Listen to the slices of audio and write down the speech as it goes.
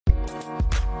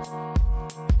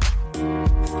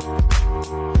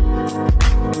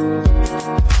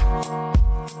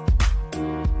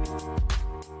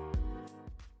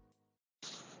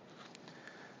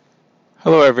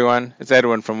Hello everyone, it's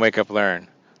Edwin from Wake Up Learn.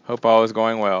 Hope all is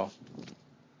going well.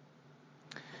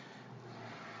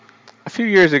 A few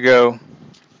years ago,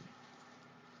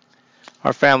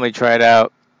 our family tried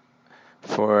out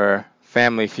for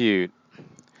Family Feud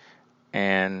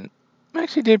and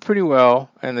actually did pretty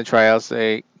well in the tryouts.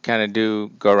 They kind of do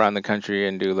go around the country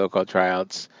and do local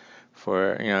tryouts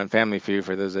for, and Family Feud,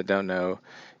 for those that don't know,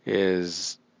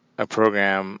 is a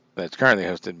program that's currently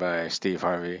hosted by Steve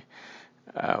Harvey,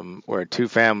 where two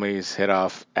families hit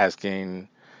off asking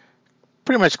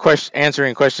pretty much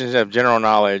answering questions of general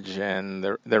knowledge, and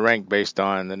they're ranked based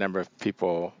on the number of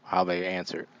people, how they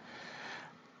answered.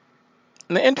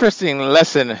 And the interesting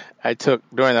lesson I took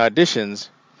during the auditions,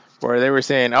 where they were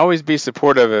saying, always be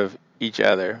supportive of each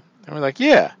other. And we're like,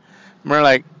 yeah. And we're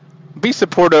like, be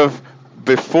supportive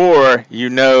before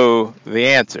you know the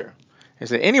answer. They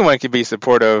said anyone can be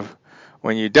supportive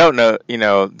when you don't know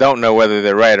whether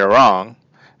they're right or wrong.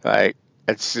 Like,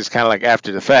 it's just kind of like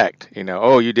after the fact,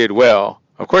 oh, you did well.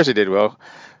 Of course you did well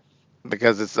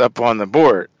because it's up on the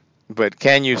board. But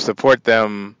can you support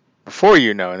them before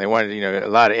you know? And they wanted, a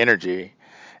lot of energy.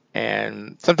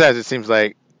 And sometimes it seems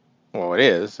like, well, it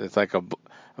is. It's like a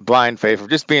blind faith of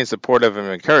just being supportive and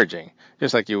encouraging,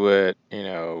 just like you would,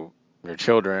 your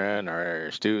children or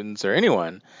your students or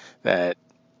anyone that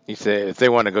you say if they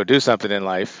want to go do something in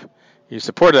life, you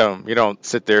support them. You don't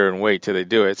sit there and wait till they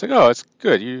do it. It's like, oh, it's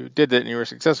good. You did it and you were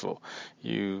successful.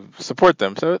 You support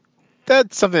them. So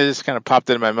that's something that just kind of popped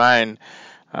into my mind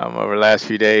over the last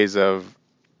few days of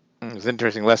it was an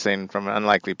interesting lesson from an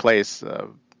unlikely place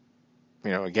of,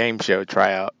 a game show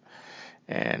tryout.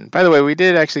 And by the way, we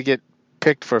did actually get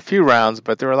picked for a few rounds,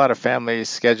 but there were a lot of family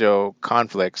schedule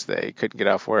conflicts. They couldn't get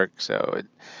off work, so it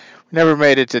never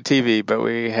made it to TV, but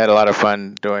we had a lot of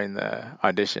fun doing the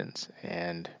auditions.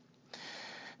 And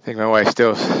I think my wife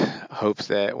still hopes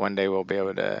that one day we'll be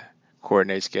able to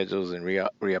coordinate schedules and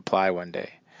reapply one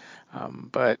day.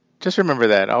 But just remember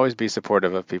that. Always be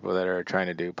supportive of people that are trying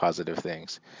to do positive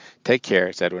things. Take care.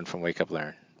 It's Edwin from Wake Up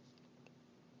Learn.